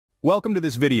Welcome to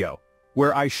this video,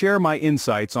 where I share my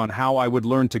insights on how I would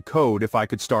learn to code if I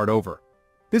could start over.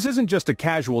 This isn't just a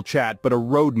casual chat but a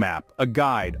roadmap, a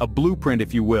guide, a blueprint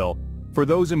if you will, for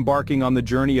those embarking on the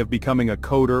journey of becoming a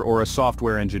coder or a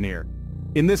software engineer.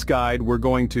 In this guide we're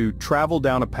going to travel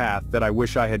down a path that I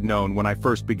wish I had known when I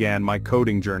first began my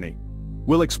coding journey.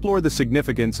 We'll explore the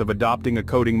significance of adopting a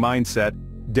coding mindset,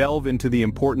 delve into the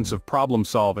importance of problem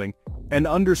solving, and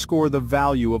underscore the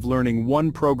value of learning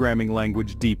one programming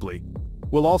language deeply.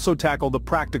 We'll also tackle the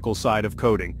practical side of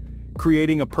coding,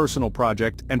 creating a personal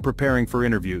project and preparing for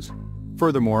interviews.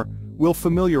 Furthermore, we'll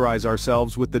familiarize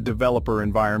ourselves with the developer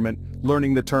environment,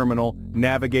 learning the terminal,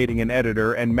 navigating an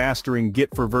editor, and mastering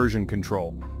Git for version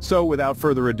control. So without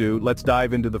further ado, let's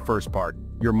dive into the first part,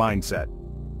 your mindset.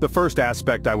 The first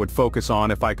aspect I would focus on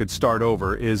if I could start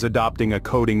over is adopting a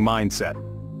coding mindset.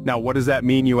 Now what does that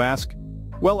mean, you ask?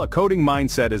 Well, a coding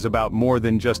mindset is about more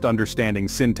than just understanding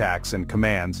syntax and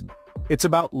commands. It's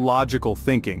about logical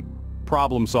thinking,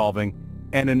 problem solving,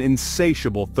 and an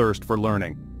insatiable thirst for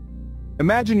learning.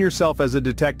 Imagine yourself as a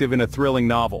detective in a thrilling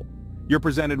novel. You're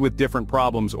presented with different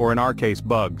problems, or in our case,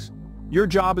 bugs. Your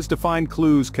job is to find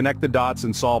clues, connect the dots,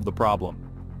 and solve the problem.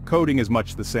 Coding is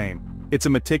much the same. It's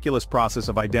a meticulous process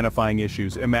of identifying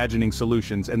issues, imagining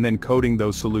solutions, and then coding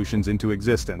those solutions into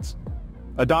existence.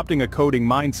 Adopting a coding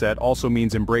mindset also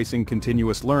means embracing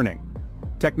continuous learning.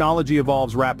 Technology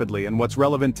evolves rapidly, and what's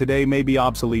relevant today may be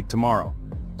obsolete tomorrow.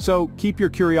 So, keep your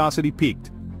curiosity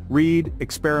piqued. Read,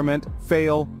 experiment,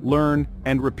 fail, learn,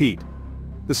 and repeat.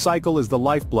 The cycle is the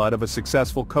lifeblood of a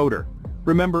successful coder.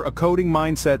 Remember, a coding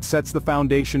mindset sets the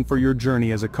foundation for your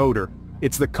journey as a coder.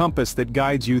 It's the compass that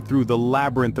guides you through the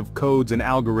labyrinth of codes and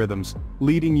algorithms,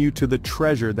 leading you to the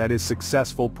treasure that is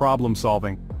successful problem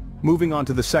solving. Moving on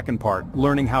to the second part,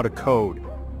 learning how to code.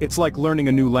 It's like learning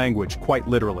a new language, quite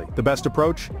literally. The best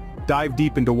approach? Dive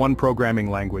deep into one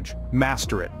programming language,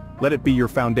 master it, let it be your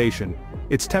foundation.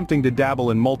 It's tempting to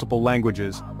dabble in multiple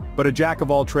languages, but a jack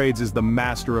of all trades is the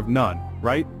master of none,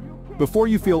 right? Before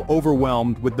you feel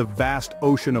overwhelmed with the vast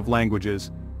ocean of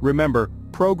languages, remember,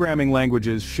 programming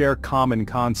languages share common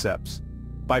concepts.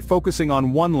 By focusing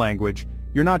on one language,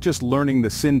 you're not just learning the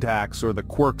syntax or the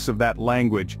quirks of that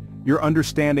language, you're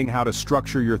understanding how to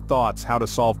structure your thoughts, how to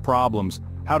solve problems,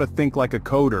 how to think like a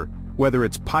coder. Whether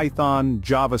it's Python,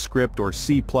 JavaScript, or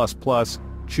C++,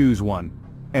 choose one.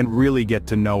 And really get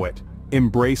to know it.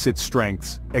 Embrace its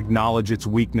strengths, acknowledge its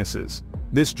weaknesses.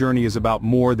 This journey is about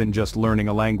more than just learning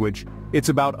a language. It's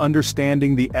about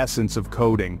understanding the essence of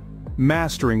coding.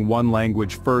 Mastering one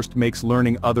language first makes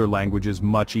learning other languages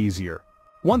much easier.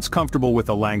 Once comfortable with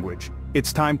a language,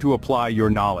 it's time to apply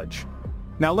your knowledge.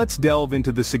 Now let's delve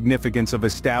into the significance of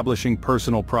establishing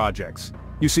personal projects.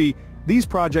 You see, these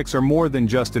projects are more than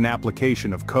just an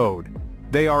application of code.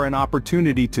 They are an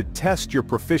opportunity to test your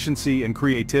proficiency and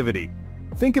creativity.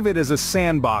 Think of it as a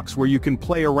sandbox where you can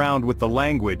play around with the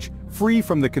language, free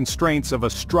from the constraints of a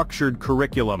structured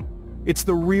curriculum. It's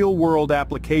the real-world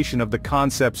application of the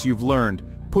concepts you've learned,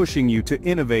 pushing you to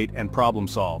innovate and problem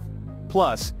solve.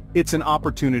 Plus, it's an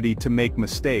opportunity to make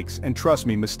mistakes, and trust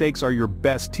me, mistakes are your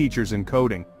best teachers in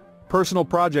coding. Personal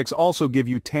projects also give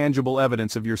you tangible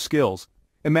evidence of your skills.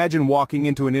 Imagine walking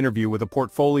into an interview with a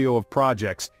portfolio of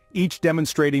projects, each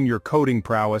demonstrating your coding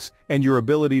prowess and your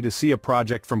ability to see a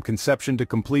project from conception to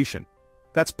completion.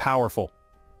 That's powerful.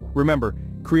 Remember,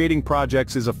 creating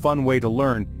projects is a fun way to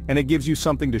learn, and it gives you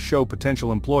something to show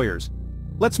potential employers.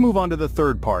 Let's move on to the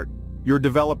third part, your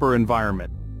developer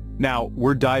environment. Now,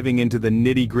 we're diving into the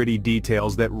nitty-gritty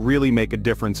details that really make a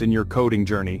difference in your coding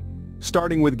journey,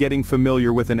 starting with getting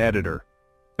familiar with an editor.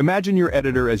 Imagine your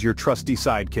editor as your trusty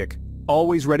sidekick,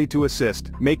 always ready to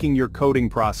assist, making your coding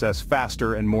process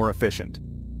faster and more efficient.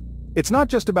 It's not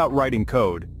just about writing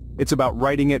code, it's about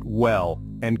writing it well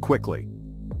and quickly.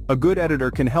 A good editor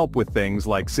can help with things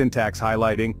like syntax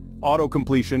highlighting,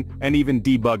 auto-completion, and even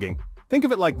debugging. Think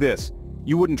of it like this: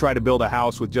 you wouldn't try to build a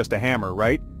house with just a hammer,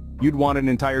 right? You'd want an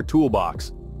entire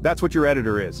toolbox. That's what your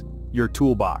editor is, your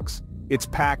toolbox. It's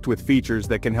packed with features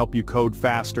that can help you code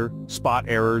faster, spot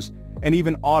errors, and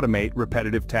even automate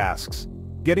repetitive tasks.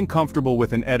 Getting comfortable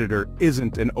with an editor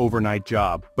isn't an overnight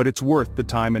job, but it's worth the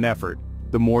time and effort.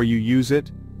 The more you use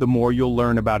it, the more you'll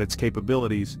learn about its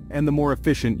capabilities, and the more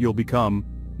efficient you'll become.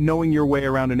 Knowing your way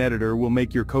around an editor will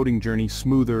make your coding journey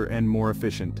smoother and more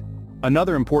efficient.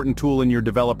 Another important tool in your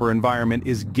developer environment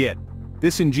is Git.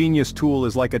 This ingenious tool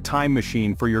is like a time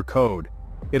machine for your code.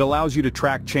 It allows you to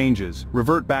track changes,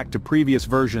 revert back to previous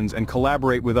versions, and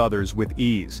collaborate with others with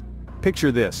ease.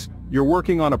 Picture this: you're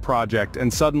working on a project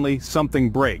and suddenly something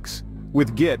breaks.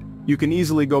 With Git, you can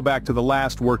easily go back to the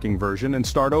last working version and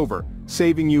start over,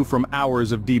 saving you from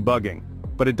hours of debugging.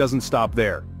 But it doesn't stop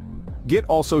there. Git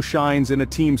also shines in a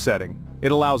team setting.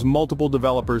 It allows multiple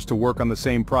developers to work on the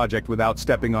same project without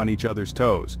stepping on each other's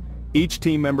toes. Each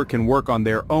team member can work on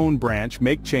their own branch,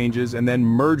 make changes, and then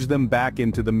merge them back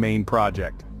into the main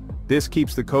project. This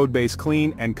keeps the codebase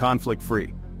clean and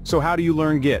conflict-free. So how do you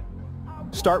learn Git?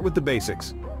 Start with the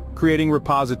basics. Creating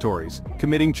repositories,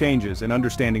 committing changes, and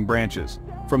understanding branches.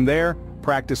 From there,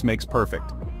 practice makes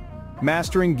perfect.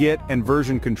 Mastering Git and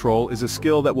version control is a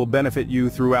skill that will benefit you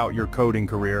throughout your coding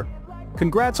career.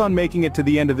 Congrats on making it to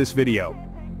the end of this video.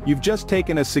 You've just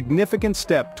taken a significant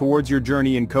step towards your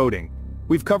journey in coding.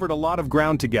 We've covered a lot of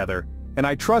ground together, and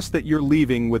I trust that you're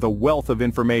leaving with a wealth of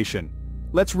information.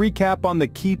 Let's recap on the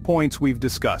key points we've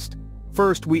discussed.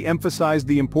 First, we emphasized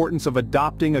the importance of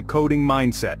adopting a coding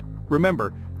mindset.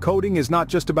 Remember, coding is not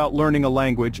just about learning a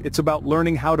language, it's about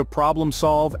learning how to problem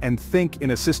solve and think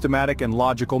in a systematic and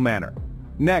logical manner.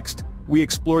 Next, we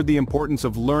explored the importance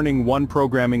of learning one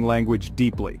programming language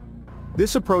deeply.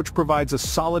 This approach provides a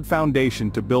solid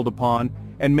foundation to build upon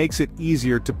and makes it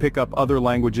easier to pick up other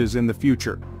languages in the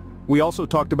future. We also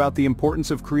talked about the importance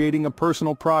of creating a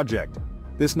personal project.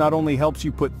 This not only helps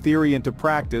you put theory into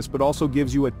practice but also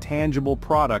gives you a tangible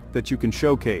product that you can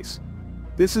showcase.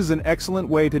 This is an excellent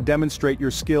way to demonstrate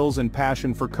your skills and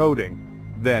passion for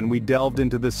coding. Then we delved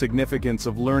into the significance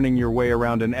of learning your way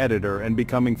around an editor and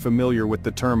becoming familiar with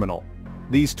the terminal.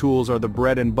 These tools are the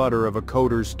bread and butter of a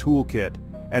coder's toolkit,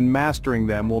 and mastering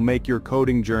them will make your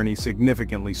coding journey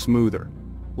significantly smoother.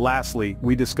 Lastly,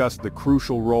 we discussed the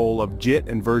crucial role of JIT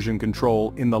and version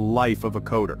control in the life of a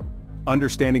coder.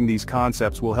 Understanding these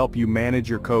concepts will help you manage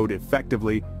your code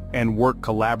effectively and work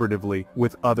collaboratively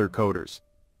with other coders.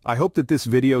 I hope that this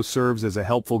video serves as a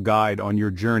helpful guide on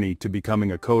your journey to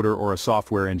becoming a coder or a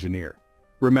software engineer.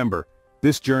 Remember,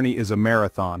 this journey is a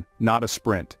marathon, not a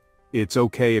sprint. It's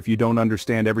okay if you don't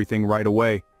understand everything right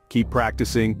away. Keep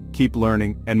practicing, keep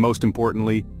learning, and most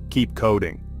importantly, keep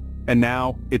coding. And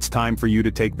now, it's time for you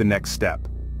to take the next step.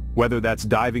 Whether that's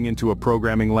diving into a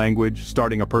programming language,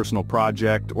 starting a personal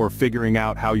project, or figuring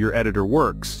out how your editor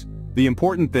works, the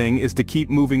important thing is to keep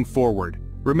moving forward.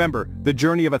 Remember, the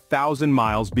journey of 1,000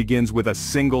 miles begins with a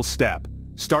single step.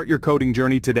 Start your coding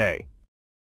journey today.